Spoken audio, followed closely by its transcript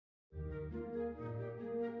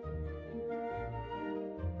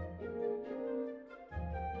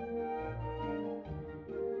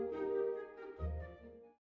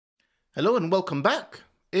Hello and welcome back.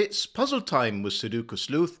 It's puzzle time with Sudoku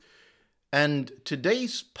Sleuth, and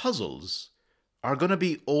today's puzzles are going to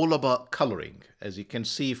be all about coloring. As you can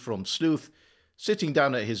see from Sleuth sitting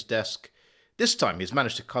down at his desk. This time he's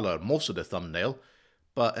managed to color most of the thumbnail,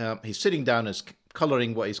 but he's sitting down as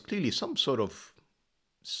coloring what is clearly some sort of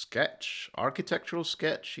sketch, architectural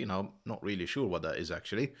sketch, not really sure what that is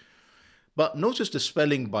actually. But notice the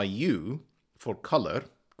spelling by U for color,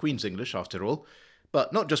 Queen's English after all.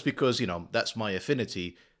 But not just because, that's my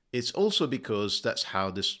affinity, it's also because that's how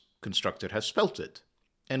this constructor has spelt it.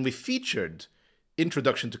 And we featured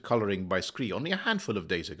Introduction to Coloring by Scree only a handful of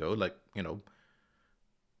days ago,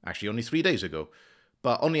 actually only 3 days ago,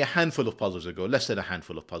 but only a handful of puzzles ago, less than a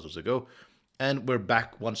handful of puzzles ago. And we're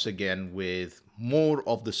back once again with more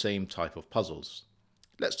of the same type of puzzles.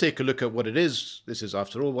 Let's take a look at what it is. This is,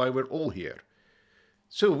 after all, why we're all here.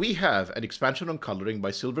 So we have an expansion on coloring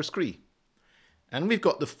by Silverscree. And we've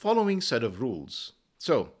got the following set of rules.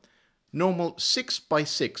 So, normal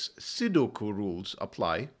 6x6 Sudoku rules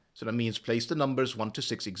apply. So that means place the numbers 1 to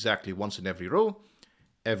 6 exactly once in every row,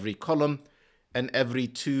 every column, and every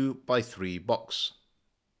 2x3 box.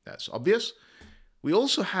 That's obvious. We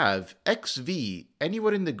also have XV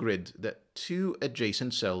anywhere in the grid that 2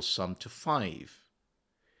 adjacent cells sum to 5.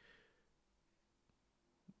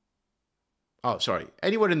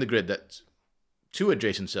 Anywhere in the grid that 2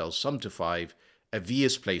 adjacent cells sum to 5, a V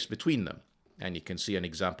is placed between them. And you can see an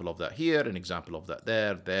example of that here, an example of that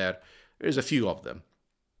there. There's a few of them.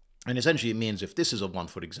 And essentially it means if this is a 1,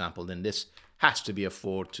 for example, then this has to be a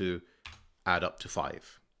 4 to add up to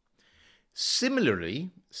 5.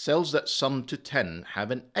 Similarly, cells that sum to 10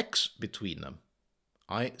 have an X between them.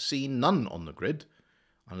 I see none on the grid,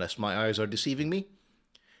 unless my eyes are deceiving me.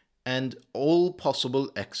 And all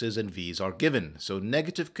possible X's and V's are given, so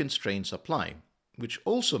negative constraints apply, which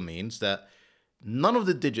also means that none of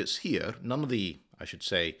the digits here, none of the,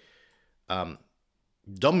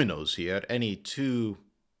 dominoes here, any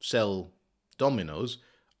 2-cell dominoes,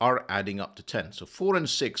 are adding up to 10. So 4 and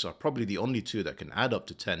 6 are probably the only two that can add up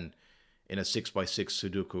to 10 in a 6x6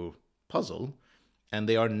 Sudoku puzzle, and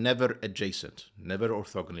they are never adjacent, never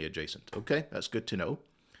orthogonally adjacent. Okay, that's good to know.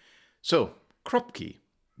 So, Kropki,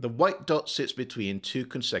 the white dot sits between 2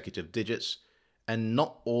 consecutive digits, and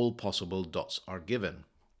not all possible dots are given.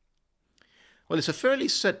 Well, it's a fairly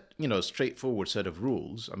straightforward set of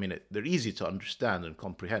rules. I mean, they're easy to understand and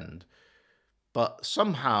comprehend. But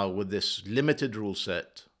somehow with this limited rule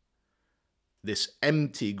set, this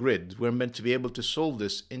empty grid, we're meant to be able to solve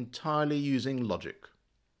this entirely using logic.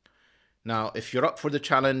 Now, if you're up for the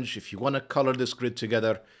challenge, if you want to color this grid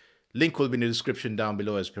together, link will be in the description down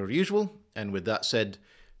below as per usual. And with that said,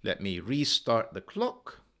 let me restart the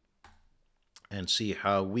clock and see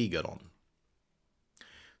how we get on.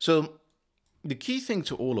 So, the key thing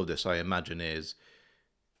to all of this, I imagine, is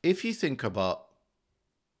if you think about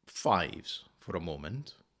 5s for a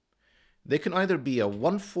moment, they can either be a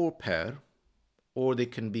 1-4 pair or they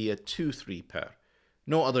can be a 2-3 pair.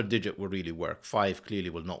 No other digit will really work. 5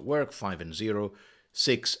 clearly will not work. 5 and 0.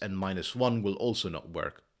 6 and -1 will also not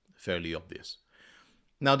work. Fairly obvious.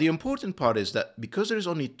 Now, the important part is that because there's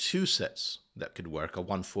only 2 sets that could work, a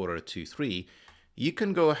 1-4 or a 2-3, you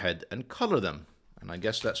can go ahead and color them. And I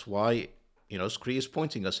guess that's why Scree is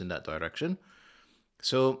pointing us in that direction.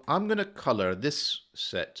 So I'm going to color this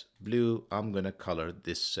set blue. I'm going to color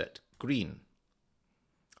this set green.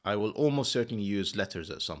 I will almost certainly use letters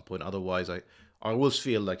at some point. Otherwise, I always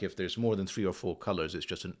feel like if there's more than 3 or 4 colors, it's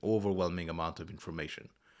just an overwhelming amount of information.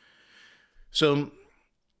 So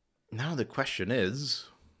now the question is,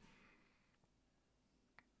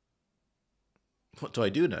 what do I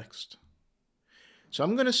do next? So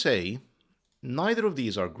I'm going to say neither of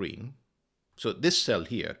these are green. So this cell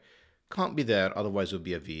here can't be there, otherwise it would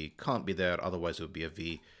be a V. Can't be there, otherwise it would be a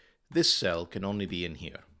V. This cell can only be in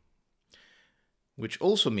here. Which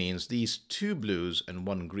also means these 2 blues and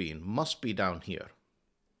 1 green must be down here.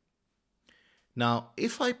 Now,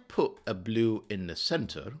 if I put a blue in the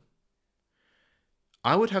center,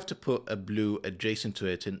 I would have to put a blue adjacent to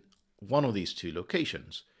it in one of these 2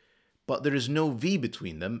 locations. But there is no V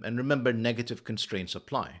between them, and remember, negative constraints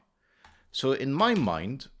apply. So in my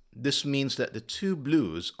mind, this means that the 2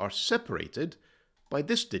 blues are separated by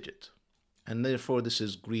this digit, and therefore this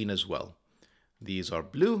is green as well. These are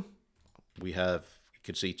blue. You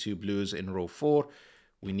can see 2 blues in row 4.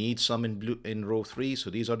 We need some in row 3, so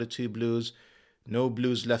these are the 2 blues. No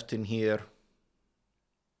blues left in here.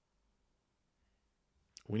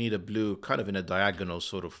 We need a blue kind of in a diagonal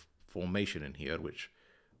sort of formation in here, which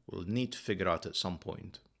we'll need to figure out at some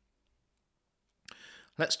point.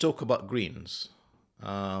 Let's talk about greens.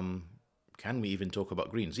 Can we even talk about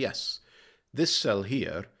greens? Yes. This cell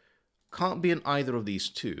here can't be in either of these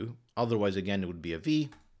two. Otherwise, again, it would be a V.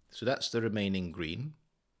 So that's the remaining green.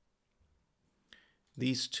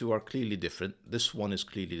 These two are clearly different. This one is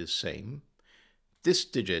clearly the same. This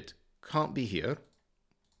digit can't be here.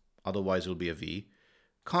 Otherwise, it'll be a V.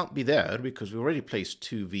 Can't be there because we already placed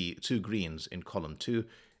two greens in column 2.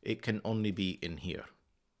 It can only be in here.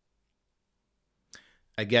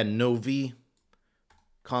 Again, no V.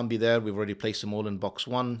 Can't be there. We've already placed them all in box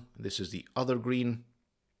 1. This is the other green.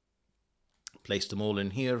 Placed them all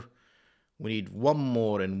in here. We need one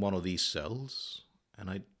more in one of these cells.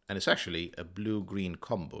 And it's actually a blue-green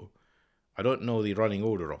combo. I don't know the running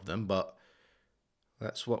order of them, but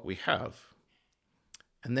that's what we have.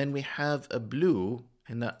 And then we have a blue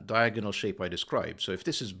in that diagonal shape I described. So if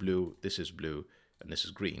this is blue, and this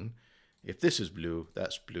is green. If this is blue,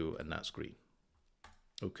 and that's green.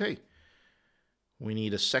 Okay. We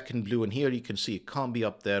need a second blue in here. You can see it can't be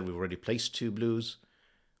up there. We've already placed 2 blues.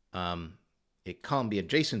 It can't be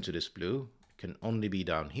adjacent to this blue. It can only be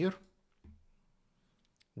down here.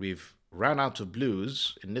 We've ran out of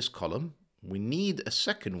blues in this column. We need a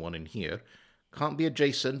second one in here. Can't be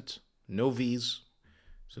adjacent. No V's.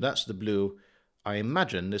 So that's the blue. I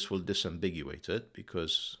imagine this will disambiguate it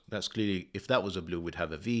because that's clearly, if that was a blue, we'd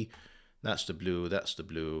have a V. That's the blue. That's the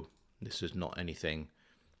blue. This is not anything.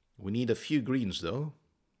 We need a few greens though.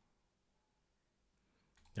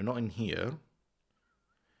 They're not in here.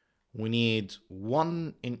 We need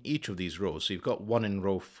one in each of these rows. So you've got one in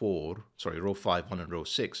row 5, one in row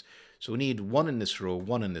 6. So we need one in this row,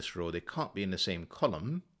 one in this row. They can't be in the same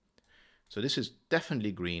column. So this is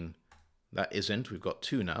definitely green. That isn't. We've got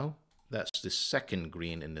 2 now. That's the second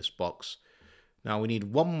green in this box. Now we need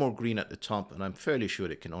one more green at the top, and I'm fairly sure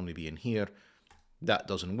it can only be in here. That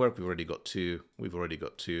doesn't work. We've already got 2. We've already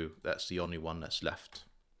got 2. That's the only one that's left.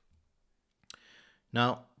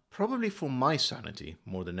 Now, probably for my sanity,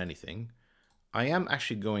 more than anything, I am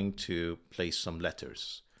actually going to place some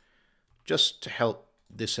letters just to help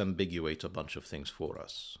disambiguate a bunch of things for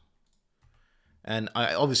us. And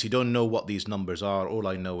I obviously don't know what these numbers are. All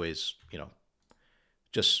I know is,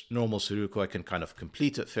 just normal Sudoku. I can kind of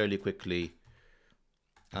complete it fairly quickly.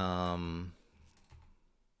 Have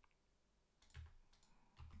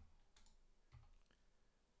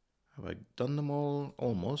I done them all?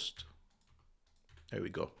 Almost. There we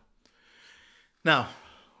go. Now,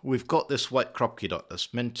 we've got this white Kropki dot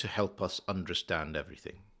that's meant to help us understand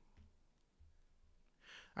everything.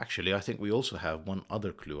 Actually, I think we also have one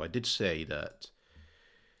other clue. I did say that...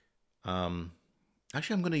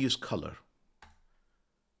 actually, I'm going to use color.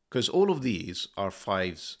 Because all of these are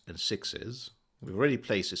 5s and 6s. We've already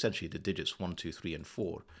placed essentially the digits 1, 2, 3, and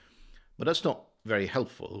 4. But that's not very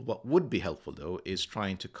helpful. What would be helpful, though, is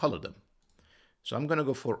trying to color them. So I'm going to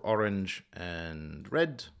go for orange and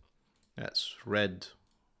red. That's red.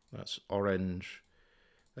 That's orange.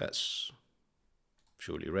 That's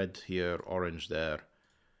surely red here, orange there.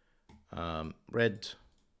 Red,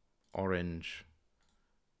 orange,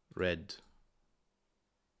 red,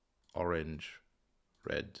 orange,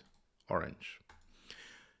 red, orange.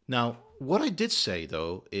 Now, what I did say,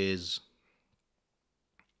 though, is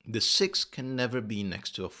the 6 can never be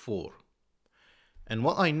next to a 4. And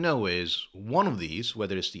what I know is one of these,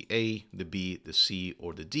 whether it's the A, the B, the C,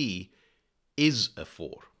 or the D, is a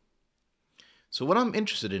 4. So what I'm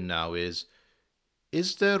interested in now is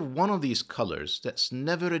there one of these colors that's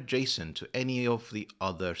never adjacent to any of the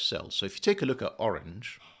other cells? So if you take a look at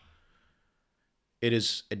orange, it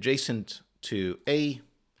is adjacent to A,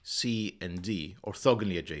 C, and D,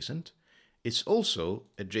 orthogonally adjacent. It's also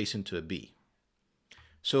adjacent to a B.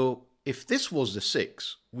 So if this was the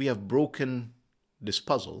 6, we have broken this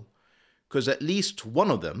puzzle, because at least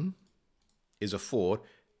one of them is a 4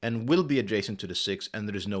 and will be adjacent to the 6, and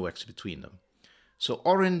there is no X between them. So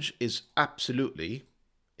orange is absolutely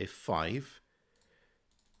a 5.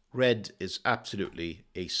 Red is absolutely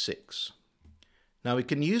a 6. Now we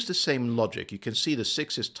can use the same logic. You can see the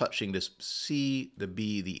 6 is touching this C, the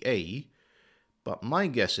B, the A, but my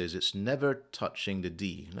guess is it's never touching the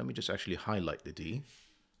D. Let me just actually highlight the D.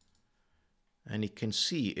 And you can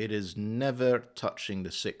see it is never touching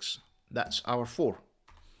the 6. That's our 4.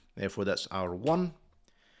 Therefore, that's our 1.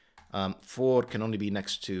 4 can only be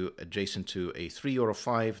adjacent to a 3 or a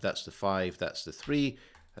 5. That's the 5, that's the 3,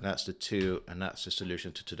 and that's the 2, and that's the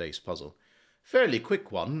solution to today's puzzle. Fairly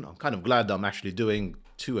quick one. I'm kind of glad that I'm actually doing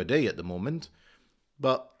 2 a day at the moment.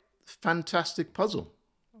 But fantastic puzzle.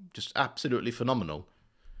 Just absolutely phenomenal.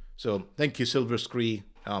 So thank you, Silverscree.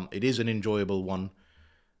 It is an enjoyable one.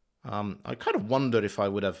 I kind of wonder if I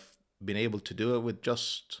would have been able to do it with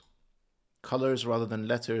just colors rather than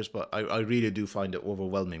letters, but I really do find it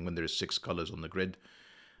overwhelming when there's 6 colors on the grid.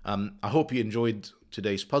 I hope you enjoyed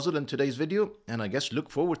today's puzzle and today's video, and I guess look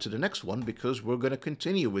forward to the next one, because we're going to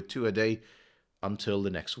continue with 2 a day until the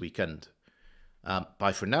next weekend.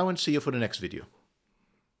 Bye for now, and see you for the next video.